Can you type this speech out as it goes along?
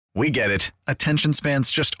We get it. Attention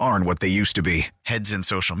spans just aren't what they used to be. Heads in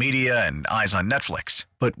social media and eyes on Netflix.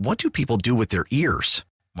 But what do people do with their ears?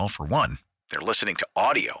 Well, for one, they're listening to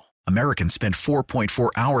audio. Americans spend 4.4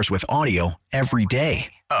 hours with audio every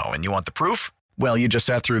day. Oh, and you want the proof? Well, you just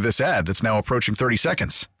sat through this ad that's now approaching 30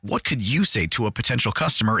 seconds. What could you say to a potential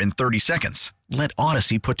customer in 30 seconds? Let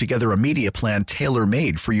Odyssey put together a media plan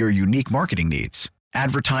tailor-made for your unique marketing needs.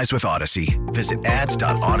 Advertise with Odyssey. Visit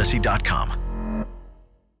ads.odyssey.com.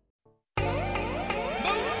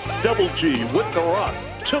 Double G with the rock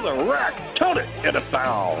to the rack, count it, and a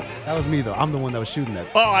foul. That was me, though. I'm the one that was shooting that.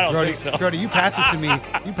 Oh, I don't think so. Brody, you passed it to me.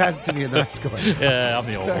 You passed it to me, and then I scored. Yeah, I'm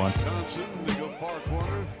the old one. Johnson, they go far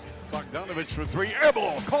corner. Bogdanovich for three. Air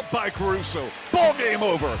ball caught by Caruso. Ball game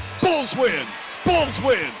over. Bulls win. Bulls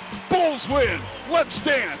win. Bulls win. Let's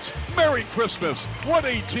dance. Merry Christmas.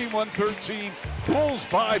 118-113. Bulls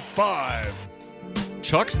by 5.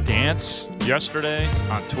 Chuck's dance yesterday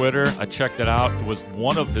on Twitter, I checked it out. It was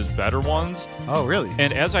one of his better ones. Oh, really?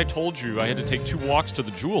 And as I told you, I had to take 2 walks to the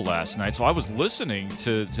Jewel last night, so I was listening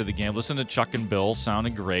to the game, listening to Chuck and Bill,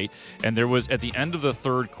 sounding great. And there was, at the end of the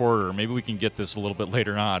third quarter, maybe we can get this a little bit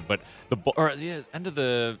later on, but end of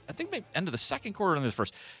the second quarter and the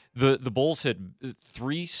first, the Bulls hit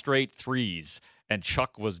 3 straight threes. And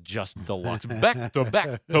Chuck was just deluxe.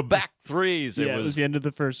 Back-to-back threes. It was the end of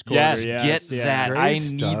the first quarter. Yes, get that. Great I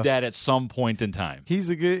stuff. need that at some point in time. He's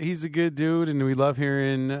a good dude, and we love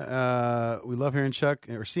hearing Chuck,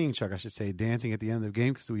 or seeing Chuck, I should say, dancing at the end of the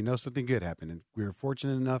game because we know something good happened. And we were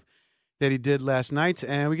fortunate enough that he did last night,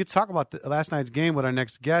 and we get to talk about last night's game with our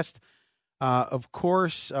next guest. Of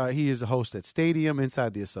course, he is a host at Stadium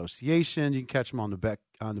inside the association. You can catch him on the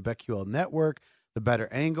BetQL network. The Better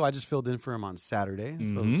Angle. I just filled in for him on Saturday.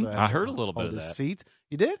 Mm-hmm. So I heard a little bit of that. Seat.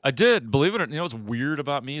 You did? I did. Believe it or not, what's weird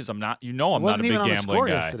about me is I'm not a big gambling wasn't even on the score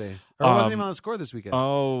guy. yesterday. Or wasn't even on the score this weekend.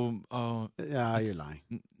 Oh. Yeah, you're lying.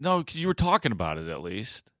 No, because you were talking about it at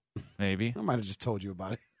least. Maybe. I might have just told you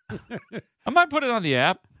about it. I might put it on the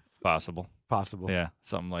app. Possible. Yeah,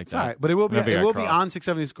 something like it's that. all right, but it will be Crossed. on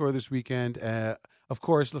 670 Score this weekend. Of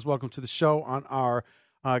course, let's welcome to the show on our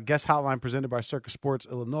guest hotline presented by Circus Sports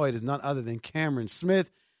Illinois. It is none other than Camron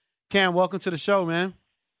Smith. Cam, welcome to the show, man.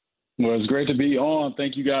 Well, it's great to be on.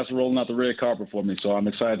 Thank you guys for rolling out the red carpet for me. So I'm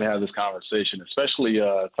excited to have this conversation, especially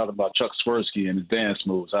talking about Chuck Swirsky and his dance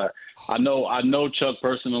moves. I know Chuck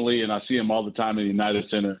personally, and I see him all the time in the United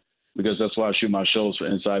Center because that's why I shoot my shows for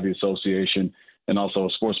Inside the Association and also a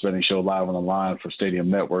sports betting show live on the line for Stadium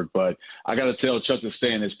Network. But I got to tell Chuck to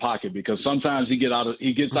stay in his pocket because sometimes he gets out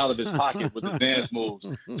of his pocket with his dance moves.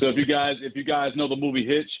 So if you guys know the movie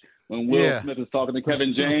Hitch, when Will Smith is talking to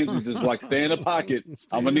Kevin James, he's just like, stay in the pocket.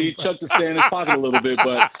 I'm going to need Chuck to stay in his pocket a little bit,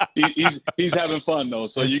 but he's having fun, though.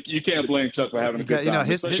 So you can't blame Chuck for having a good time,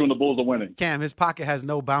 especially when the Bulls are winning. Cam, his pocket has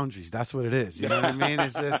no boundaries. That's what it is. You know what I mean?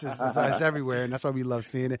 It's everywhere, and that's why we love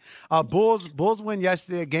seeing it. Bulls win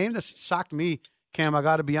yesterday, a game that shocked me, Cam. I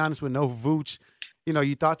got to be honest, with no Vooch.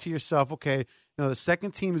 You thought to yourself, okay, the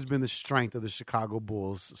second team has been the strength of the Chicago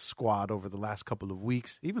Bulls squad over the last couple of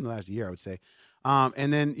weeks, even the last year, I would say.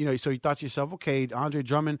 And then, so you thought to yourself, okay, Andre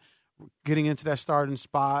Drummond getting into that starting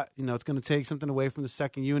spot, it's going to take something away from the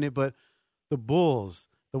second unit. But the Bulls,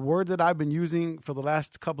 the word that I've been using for the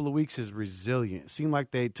last couple of weeks is resilient. It seemed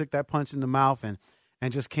like they took that punch in the mouth and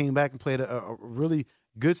just came back and played a really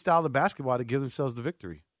good style of basketball to give themselves the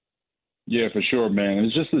victory. Yeah, for sure, man.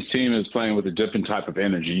 It's just this team is playing with a different type of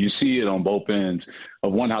energy. You see it on both ends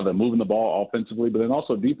of how they're moving the ball offensively, but then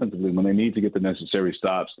also defensively when they need to get the necessary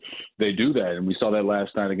stops, they do that. And we saw that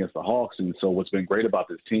last night against the Hawks. And so what's been great about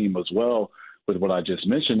this team as well with what I just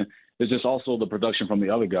mentioned is just also the production from the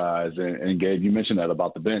other guys. And Gabe, you mentioned that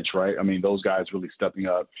about the bench, right? I mean, those guys really stepping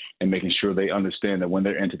up and making sure they understand that when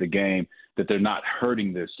they're into the game, that they're not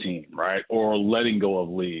hurting this team, right, or letting go of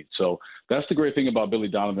leads. So that's the great thing about Billy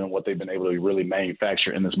Donovan and what they've been able to really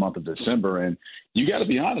manufacture in this month of December. And you got to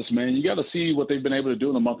be honest, man. You got to see what they've been able to do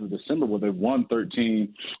in the month of December where they've won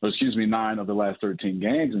 9 of the last 13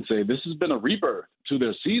 games and say this has been a rebirth to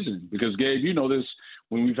their season. Because, Gabe, you know this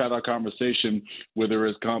when we've had our conversation, whether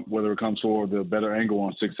it comes for the Better Angle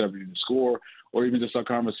on 670 The Score or even just our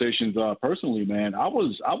conversations personally, man, I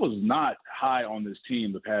was not high on this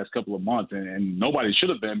team the past couple of months, and nobody should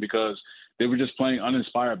have been because they were just playing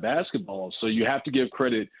uninspired basketball. So you have to give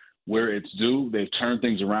credit where it's due. They've turned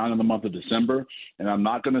things around in the month of December, and I'm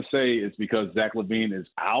not going to say it's because Zach LaVine is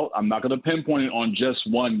out. I'm not going to pinpoint it on just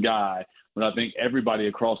one guy, but I think everybody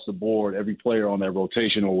across the board, every player on their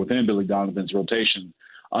rotation or within Billy Donovan's rotation,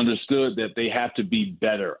 understood that they have to be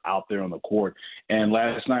better out there on the court. And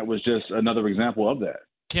last night was just another example of that.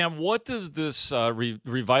 Cam, what does this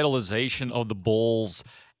revitalization of the Bulls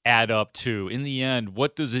add up to? In the end,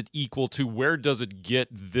 what does it equal to? Where does it get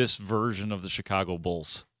this version of the Chicago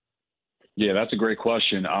Bulls? Yeah, that's a great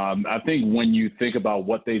question. I think when you think about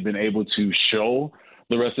what they've been able to show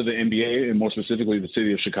the rest of the NBA, and more specifically the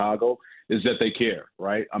city of Chicago, is that they care,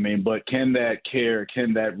 right? I mean, but can that care,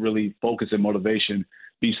 can that really focus and motivation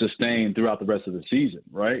be sustained throughout the rest of the season,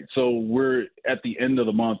 right? So we're at the end of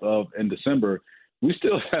the month in December. We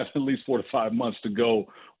still have at least 4 to 5 months to go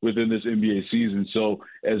within this NBA season. So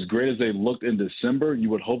as great as they looked in December, you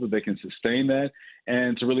would hope that they can sustain that.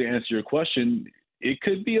 And to really answer your question, it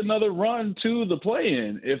could be another run to the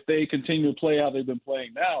play-in if they continue to play how they've been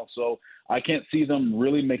playing now. So I can't see them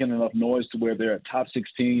really making enough noise to where they're a top 6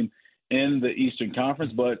 team in the Eastern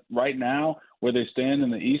Conference. But right now, where they stand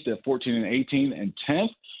in the East at 14 and 18 and 10th,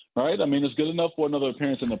 right? I mean, it's good enough for another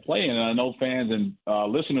appearance in the play-in. And I know fans and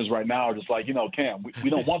listeners right now are just like, Cam, we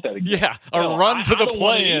don't want that again. Yeah, run to the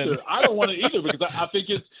play-in. I don't want it either because I think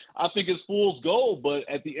it's fool's gold. But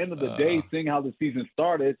at the end of the day, seeing how the season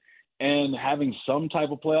started and having some type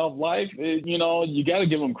of playoff life, you got to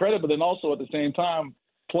give them credit. But then also at the same time,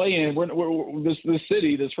 play-in, this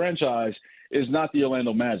city, this franchise is not the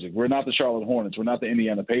Orlando Magic. We're not the Charlotte Hornets. We're not the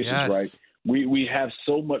Indiana Pacers, yes. right? We have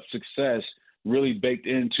so much success really baked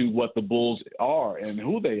into what the Bulls are and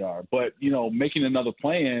who they are. But, making another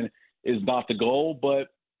play-in is not the goal, but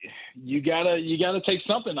you gotta take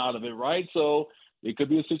something out of it, right? So it could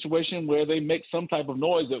be a situation where they make some type of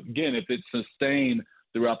noise, again, if it's sustained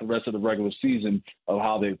throughout the rest of the regular season of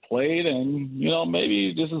how they played. And,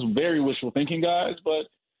 maybe this is very wishful thinking, guys, but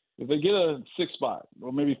if they get a 6th spot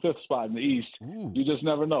or maybe 5th spot in the East, you just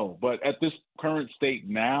never know. But at this current state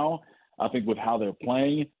now, I think with how they're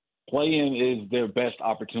playing, play-in is their best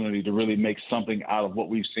opportunity to really make something out of what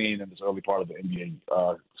we've seen in this early part of the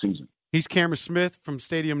NBA season. He's Camron Smith from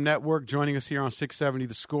Stadium Network joining us here on 670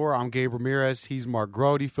 The Score. I'm Gabe Ramirez. He's Mark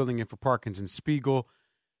Grody filling in for Parkins and Spiegel.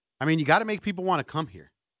 I mean, you got to make people want to come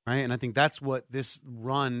here, right? And I think that's what this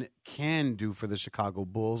run can do for the Chicago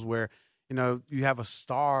Bulls, where, you have a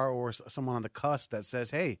star or someone on the cusp that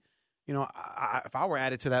says, hey, if I were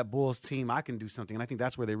added to that Bulls team, I can do something. And I think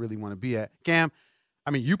that's where they really want to be at. Cam,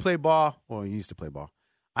 I mean, you play ball. Well, you used to play ball.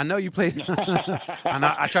 I know you played.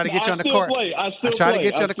 I try to get you on the court. I try to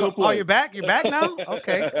get you on the court. Oh, you're back? You're back now?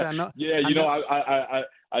 Okay. I know. Yeah,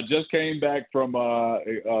 I just came back from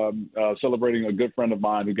celebrating a good friend of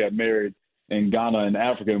mine who got married in Ghana in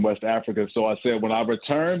Africa, in West Africa. So I said, when I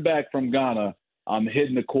return back from Ghana, I'm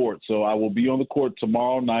hitting the court. So I will be on the court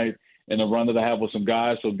tomorrow night in a run that I have with some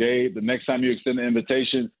guys. So, Gabe, the next time you extend the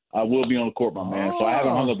invitation, I will be on the court, my man. So I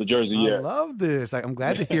haven't hung up the jersey yet. I love this. I'm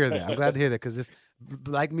glad to hear that. Because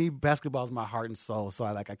like me, basketball is my heart and soul. So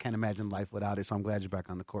I can't imagine life without it. So I'm glad you're back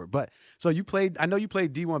on the court. But so I know you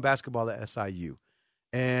played D1 basketball at SIU.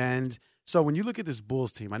 And so when you look at this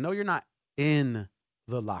Bulls team, I know you're not in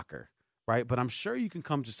the locker, right? But I'm sure you can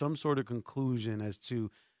come to some sort of conclusion as to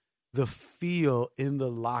the feel in the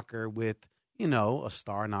locker with, a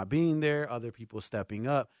star not being there, other people stepping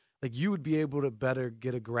up. Like, you would be able to better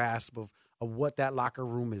get a grasp of what that locker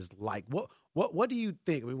room is like. What do you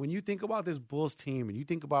think? I mean, when you think about this Bulls team and you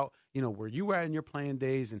think about, where you were at in your playing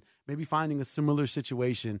days and maybe finding a similar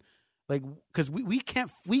situation, like, because we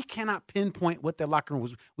cannot pinpoint what that locker room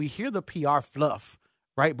was. We hear the PR fluff,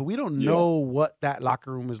 right? But we don't know what that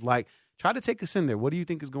locker room is like. Try to take us in there. What do you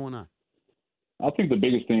think is going on? I think the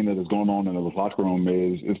biggest thing that is going on in the locker room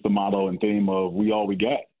is the motto and theme of we all we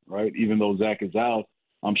got, right? Even though Zach is out,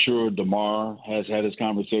 I'm sure DeMar has had his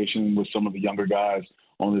conversation with some of the younger guys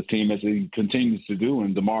on this team as he continues to do.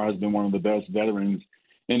 And DeMar has been one of the best veterans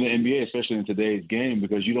in the NBA, especially in today's game,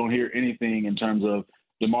 because you don't hear anything in terms of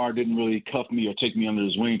DeMar didn't really cuff me or take me under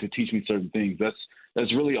his wing to teach me certain things.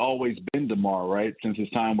 That's really always been DeMar, right, since his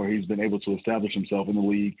time where he's been able to establish himself in the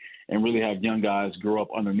league and really have young guys grow up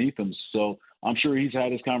underneath him. So I'm sure he's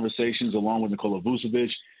had his conversations along with Nikola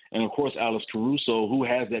Vucevic and, of course, Alex Caruso, who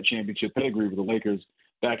has that championship pedigree with the Lakers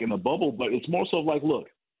back in the bubble. But it's more so like, look,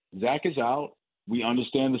 Zach is out. We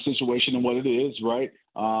understand the situation and what it is, right?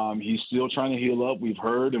 He's still trying to heal up. We've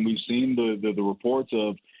heard and we've seen the reports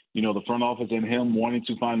of, the front office and him wanting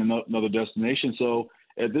to find another destination. So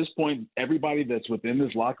at this point, everybody that's within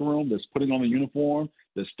this locker room, that's putting on the uniform,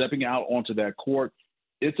 that's stepping out onto that court,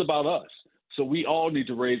 it's about us. So we all need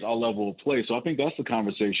to raise our level of play. So I think that's the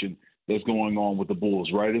conversation that's going on with the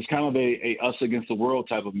Bulls, right? It's kind of a us against the world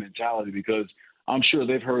type of mentality, because I'm sure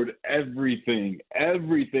they've heard everything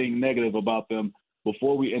negative about them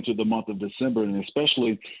before we entered the month of December, and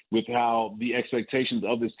especially with how the expectations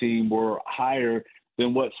of this team were higher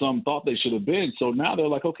than what some thought they should have been. So now they're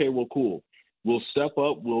like, okay, well, cool. We'll step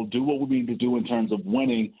up. We'll do what we need to do in terms of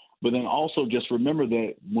winning. But then also just remember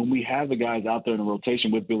that when we have the guys out there in the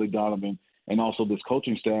rotation with Billy Donovan and also this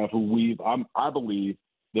coaching staff who I believe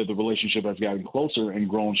that the relationship has gotten closer and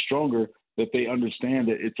grown stronger, that they understand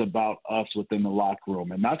that it's about us within the locker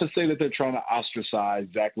room. And not to say that they're trying to ostracize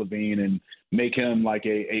Zach LaVine and make him like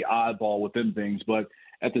a oddball within things, but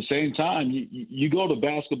at the same time, you go to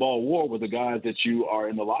basketball war with the guys that you are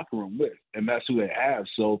in the locker room with, and that's who they have.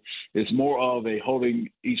 So it's more of a holding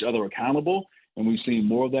each other accountable, and we've seen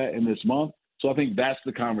more of that in this month. So I think that's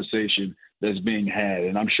the conversation that's being had.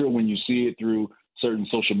 And I'm sure when you see it through certain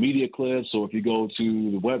social media clips, or if you go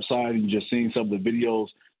to the website and you're just seeing some of the videos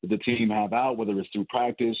that the team have out, whether it's through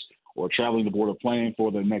practice or traveling to Border playing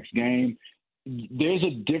for their next game, there's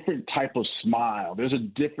a different type of smile. There's a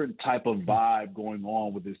different type of vibe going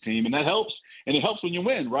on with this team, and that helps. And it helps when you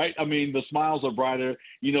win, right? I mean, the smiles are brighter.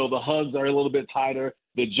 You know, the hugs are a little bit tighter.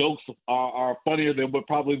 The jokes are funnier than what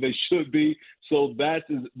probably they should be. So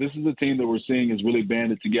this is a team that we're seeing is really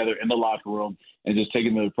banded together in the locker room and just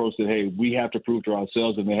taking the approach that, hey, we have to prove to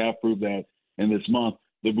ourselves, and they have proved that in this month,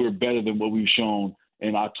 that we're better than what we've shown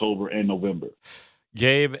in October and November.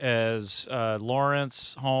 Gabe, as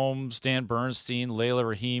Lawrence Holmes, Dan Bernstein, Layla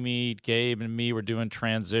Rahimi, Gabe and me were doing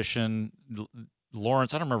transition.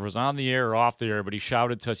 Lawrence, I don't remember if it was on the air or off the air, but he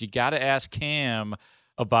shouted to us, you got to ask Cam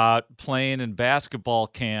about playing in basketball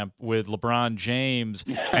camp with LeBron James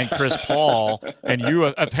and Chris Paul, and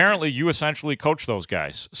you essentially coach those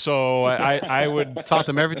guys. So I would taught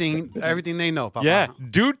them everything they know. Papa. Yeah,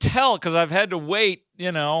 do tell, because I've had to wait,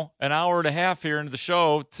 an hour and a half here into the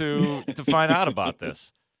show to find out about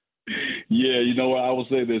this. Yeah, you know what? I will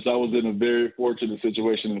say this. I was in a very fortunate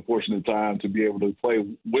situation and a fortunate time to be able to play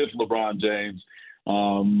with LeBron James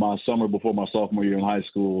my summer before my sophomore year in high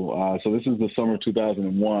school. So this is the summer of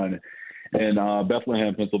 2001 in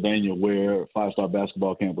Bethlehem, Pennsylvania, where five-star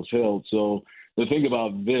basketball camp was held. So the thing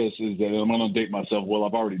about this is that I'm going to date myself. Well,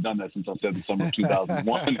 I've already done that since I said the summer of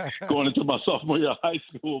 2001, going into my sophomore year of high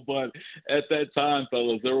school. But at that time,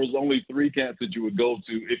 fellas, there was only 3 camps that you would go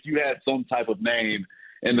to if you had some type of name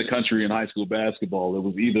in the country in high school basketball. It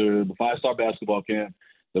was either the five-star basketball camp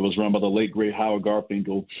that was run by the late, great Howard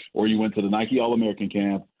Garfinkel, or you went to the Nike All-American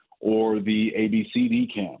camp, or the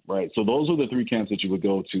ABCD camp, right? So those are the 3 camps that you would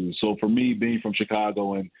go to. So for me, being from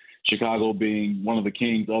Chicago, and Chicago being one of the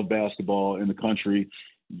kings of basketball in the country,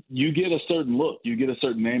 you get a certain look. You get a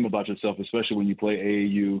certain name about yourself, especially when you play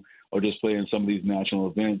AAU or just play in some of these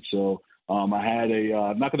national events. So I had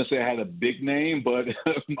I'm not going to say I had a big name, but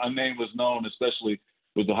my name was known, especially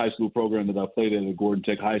with the high school program that I played at Gordon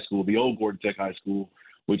Tech High School, the old Gordon Tech High School,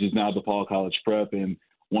 which is now DePaul College Prep. And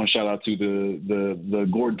one shout out to the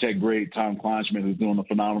Gordon Tech great Tom Kleinschmidt, who's doing a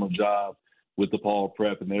phenomenal job with DePaul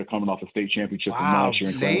Prep, and they're coming off a state championship from last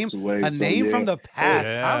year. A name from the past.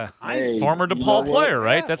 Yeah. Hey, former DePaul player,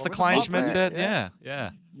 right? Yeah, that's the Kleinschmidt bit. Yeah.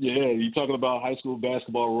 Yeah, you're talking about high school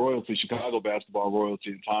basketball royalty, Chicago basketball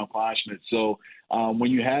royalty, and Tom Kleinschmidt. So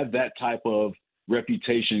when you have that type of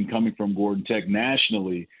reputation coming from Gordon Tech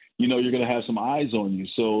nationally, you're going to have some eyes on you.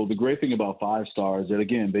 So the great thing about Five Stars is that,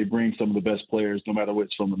 again, they bring some of the best players, no matter whether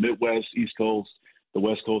it's from the Midwest, East Coast, the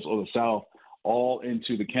West Coast, or the South, all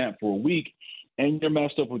into the camp for a week, and you're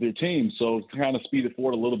matched up with your team. So to kind of speed it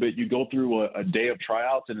forward a little bit, you go through a day of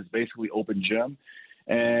tryouts, and it's basically open gym.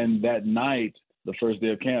 And that night, the first day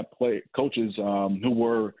of camp, coaches who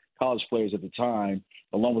were college players at the time,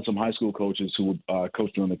 along with some high school coaches who would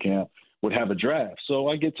coach during the camp, would have a draft. So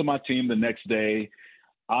I get to my team the next day.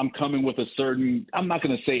 I'm coming with a certain, I'm not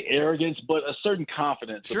going to say arrogance, but a certain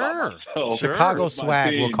confidence about myself. Chicago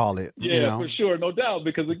swag, we'll call it. Yeah, for sure. No doubt.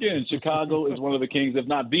 Because, again, Chicago is one of the kings, if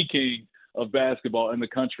not the king, of basketball in the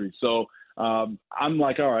country. So I'm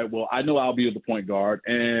like, all right, well, I know I'll be the point guard.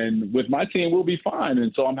 And with my team, we'll be fine.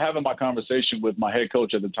 And so I'm having my conversation with my head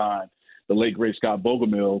coach at the time, the late, great Scott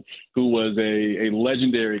Bogomil, who was a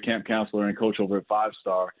legendary camp counselor and coach over at Five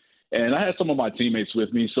Star. And I had some of my teammates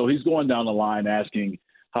with me. So he's going down the line asking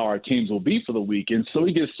how our teams will be for the week. And so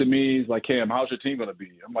he gets to me, he's like, Cam, how's your team going to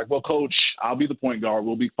be? I'm like, well, coach, I'll be the point guard.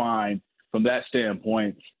 We'll be fine from that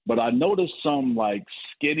standpoint. But I noticed some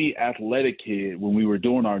skinny athletic kid when we were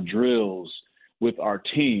doing our drills with our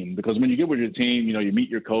team, because when you get with your team, you meet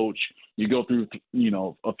your coach, you go through,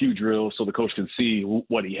 a few drills so the coach can see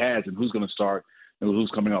what he has and who's going to start and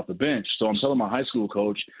who's coming off the bench. So I'm telling my high school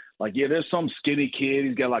coach, there's some skinny kid.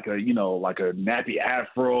 He's got a nappy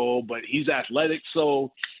afro, but he's athletic.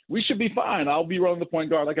 So we should be fine. I'll be running the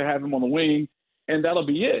point guard. I can have him on the wing, and that'll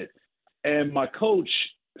be it. And my coach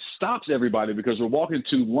stops everybody because we're walking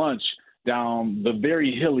to lunch down the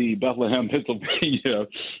very hilly Bethlehem, Pennsylvania.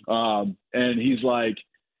 And he's like,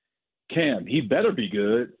 Cam, he better be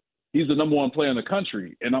good. He's the number one player in the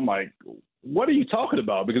country. And I'm like, what are you talking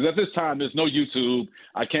about? Because at this time, there's no YouTube.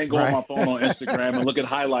 I can't go on my phone on Instagram and look at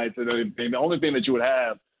highlights and everything. The only thing that you would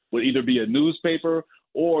have would either be a newspaper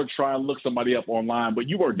or try and look somebody up online. But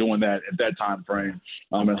you weren't doing that at that time frame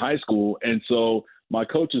in high school. And so my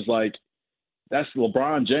coach is like, that's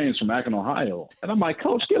LeBron James from Akron, Ohio. And I'm like,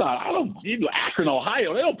 Coach, get out. I don't need Akron,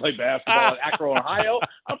 Ohio. They don't play basketball in Akron, Ohio.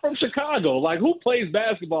 I'm from Chicago. Like, who plays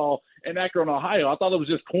basketball in Akron, Ohio? I thought it was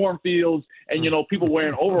just cornfields and, people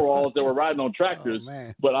wearing overalls that were riding on tractors.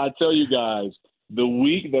 But I tell you guys, the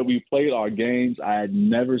week that we played our games, I had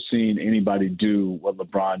never seen anybody do what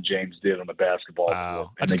LeBron James did on the basketball court.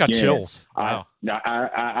 I just got chills. Wow.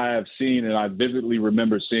 I have seen, and I vividly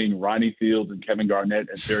remember seeing Ronnie Fields and Kevin Garnett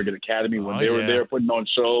and Farragut Academy when they were there putting on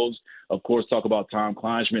shows. Of course, talk about Tom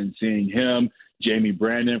Kleinschmidt and seeing him, Jamie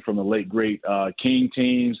Brandon from the late, great King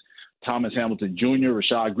teams, Thomas Hamilton Jr.,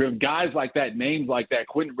 Rashad Griffin, guys like that, names like that,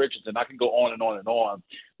 Quentin Richardson. I can go on and on and on.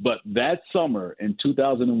 But that summer in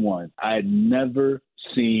 2001, I had never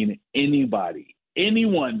seen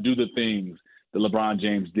anyone do the things that LeBron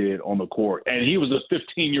James did on the court. And he was a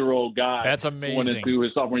 15-year-old guy. That's amazing. Going into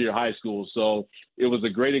his sophomore year of high school. So it was a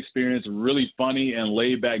great experience, really funny and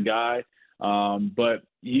laid-back guy. But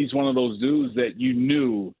he's one of those dudes that you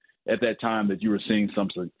knew at that time that you were seeing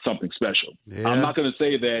something special. Yeah. I'm not going to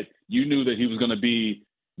say that you knew that he was going to be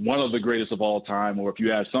one of the greatest of all time, or if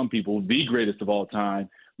you ask some people, the greatest of all time,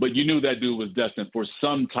 but you knew that dude was destined for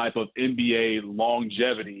some type of NBA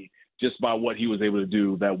longevity just by what he was able to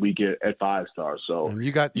do that week at 5 Star. So and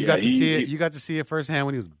you got to see it. You got to see it firsthand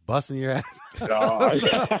when he was busting your ass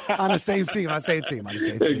on the same team.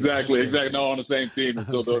 Exactly. No, on the same team.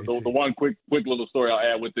 So the one quick little story I'll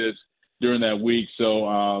add with this during that week. So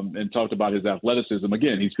and talked about his athleticism.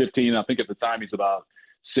 Again, he's 15. I think at the time he's about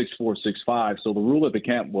 6'4", 6'5". So the rule at the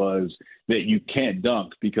camp was that you can't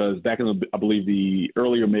dunk because back in I believe the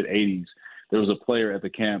earlier mid 80s, there was a player at the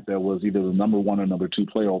camp that was either the number 1 or number 2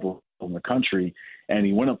 player over in the country, and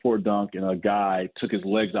he went up for a dunk, and a guy took his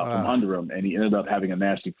legs out from under him, and he ended up having a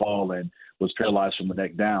nasty fall and was paralyzed from the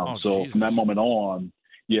neck down. From that moment on,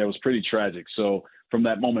 it was pretty tragic. So from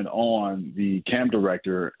that moment on, the camp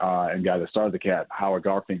director and guy that started the camp, Howard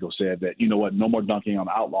Garfinkel, said that, you know what, no more dunking, I'm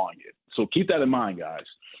outlawing it. So keep that in mind, guys.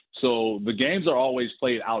 So the games are always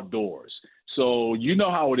played outdoors. So you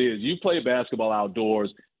know how it is. You play basketball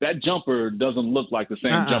outdoors. That jumper doesn't look like the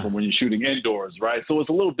same jumper when you're shooting indoors, right? So it's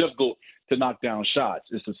a little difficult to knock down shots.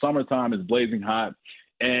 It's the summertime. It's blazing hot.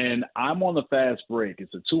 And I'm on the fast break.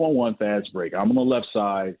 It's a 2-on-1 fast break. I'm on the left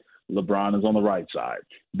side. LeBron is on the right side.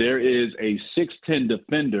 There is a 6'10"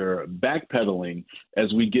 defender backpedaling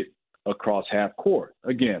as we get across half court.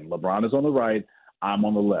 Again, LeBron is on the right. I'm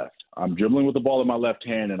on the left. I'm dribbling with the ball in my left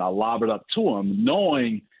hand, and I lob it up to him,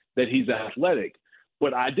 knowing that he's athletic.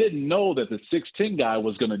 But I didn't know that the 6'10" guy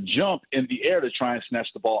was going to jump in the air to try and snatch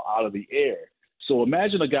the ball out of the air. So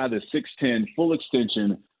imagine a guy that's 6'10", full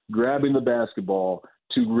extension, grabbing the basketball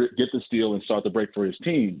to get the steal and start the break for his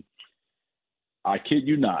team. I kid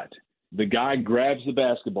you not. The guy grabs the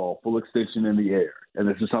basketball, full extension in the air. And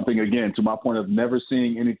this is something, again, to my point of never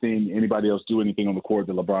seeing anybody else do anything on the court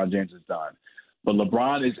that LeBron James has done. But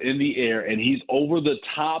LeBron is in the air, and he's over the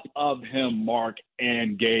top of him, Mark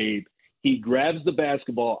and Gabe. He grabs the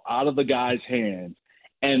basketball out of the guy's hands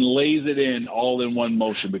and lays it in all in one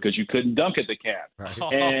motion because you couldn't dunk at the camp.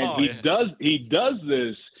 Right. And he does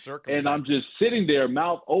this, and I'm just sitting there,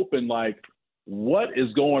 mouth open, like, what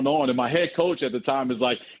is going on? And my head coach at the time is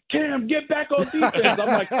like, Cam, get back on defense. I'm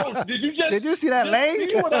like, Coach, did you see that leg?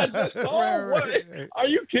 See what I just saw? Right. Are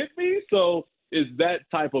you kidding me? So it's that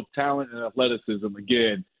type of talent and athleticism,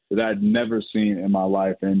 again, that I'd never seen in my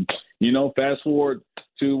life. And, fast forward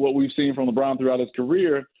to what we've seen from LeBron throughout his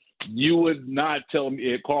career, you would not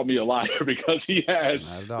call me a liar because he has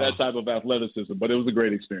that type of athleticism. But it was a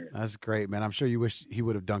great experience. That's great, man. I'm sure you wish he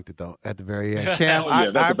would have dunked it, though, at the very end.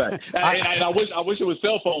 Cam, that's a fact. And I wish it was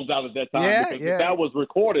cell phones out at that time because if that was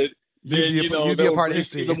recorded, you'd be a part of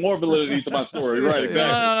history. Even more validity to my story, right? Exactly.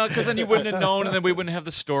 No, because then you wouldn't have known, and then we wouldn't have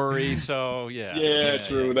the story. So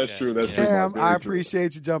true. That's true. Cam, I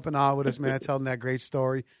appreciate you jumping on with us, man, telling that great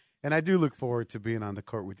story, and I do look forward to being on the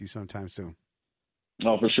court with you sometime soon.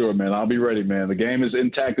 Oh, for sure, man. I'll be ready, man. The game is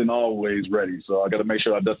intact and always ready, so I got to make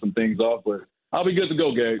sure I dust some things off, but I'll be good to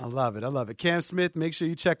go, Gabe. I love it. Cam Smith, make sure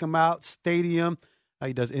you check him out. Stadium.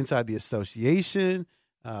 He does Inside the Association.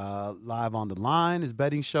 Live on the Line, his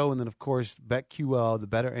betting show, and then, of course, BetQL, the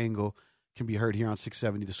better angle, can be heard here on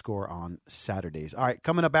 670 The Score on Saturdays. All right,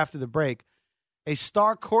 coming up after the break, a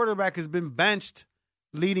star quarterback has been benched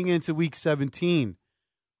leading into Week 17.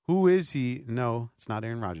 Who is he? No, it's not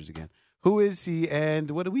Aaron Rodgers again. Who is he,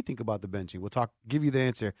 and what do we think about the benching? We'll give you the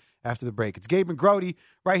answer after the break. It's Gabe and Grody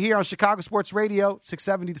right here on Chicago Sports Radio,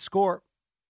 670 The Score.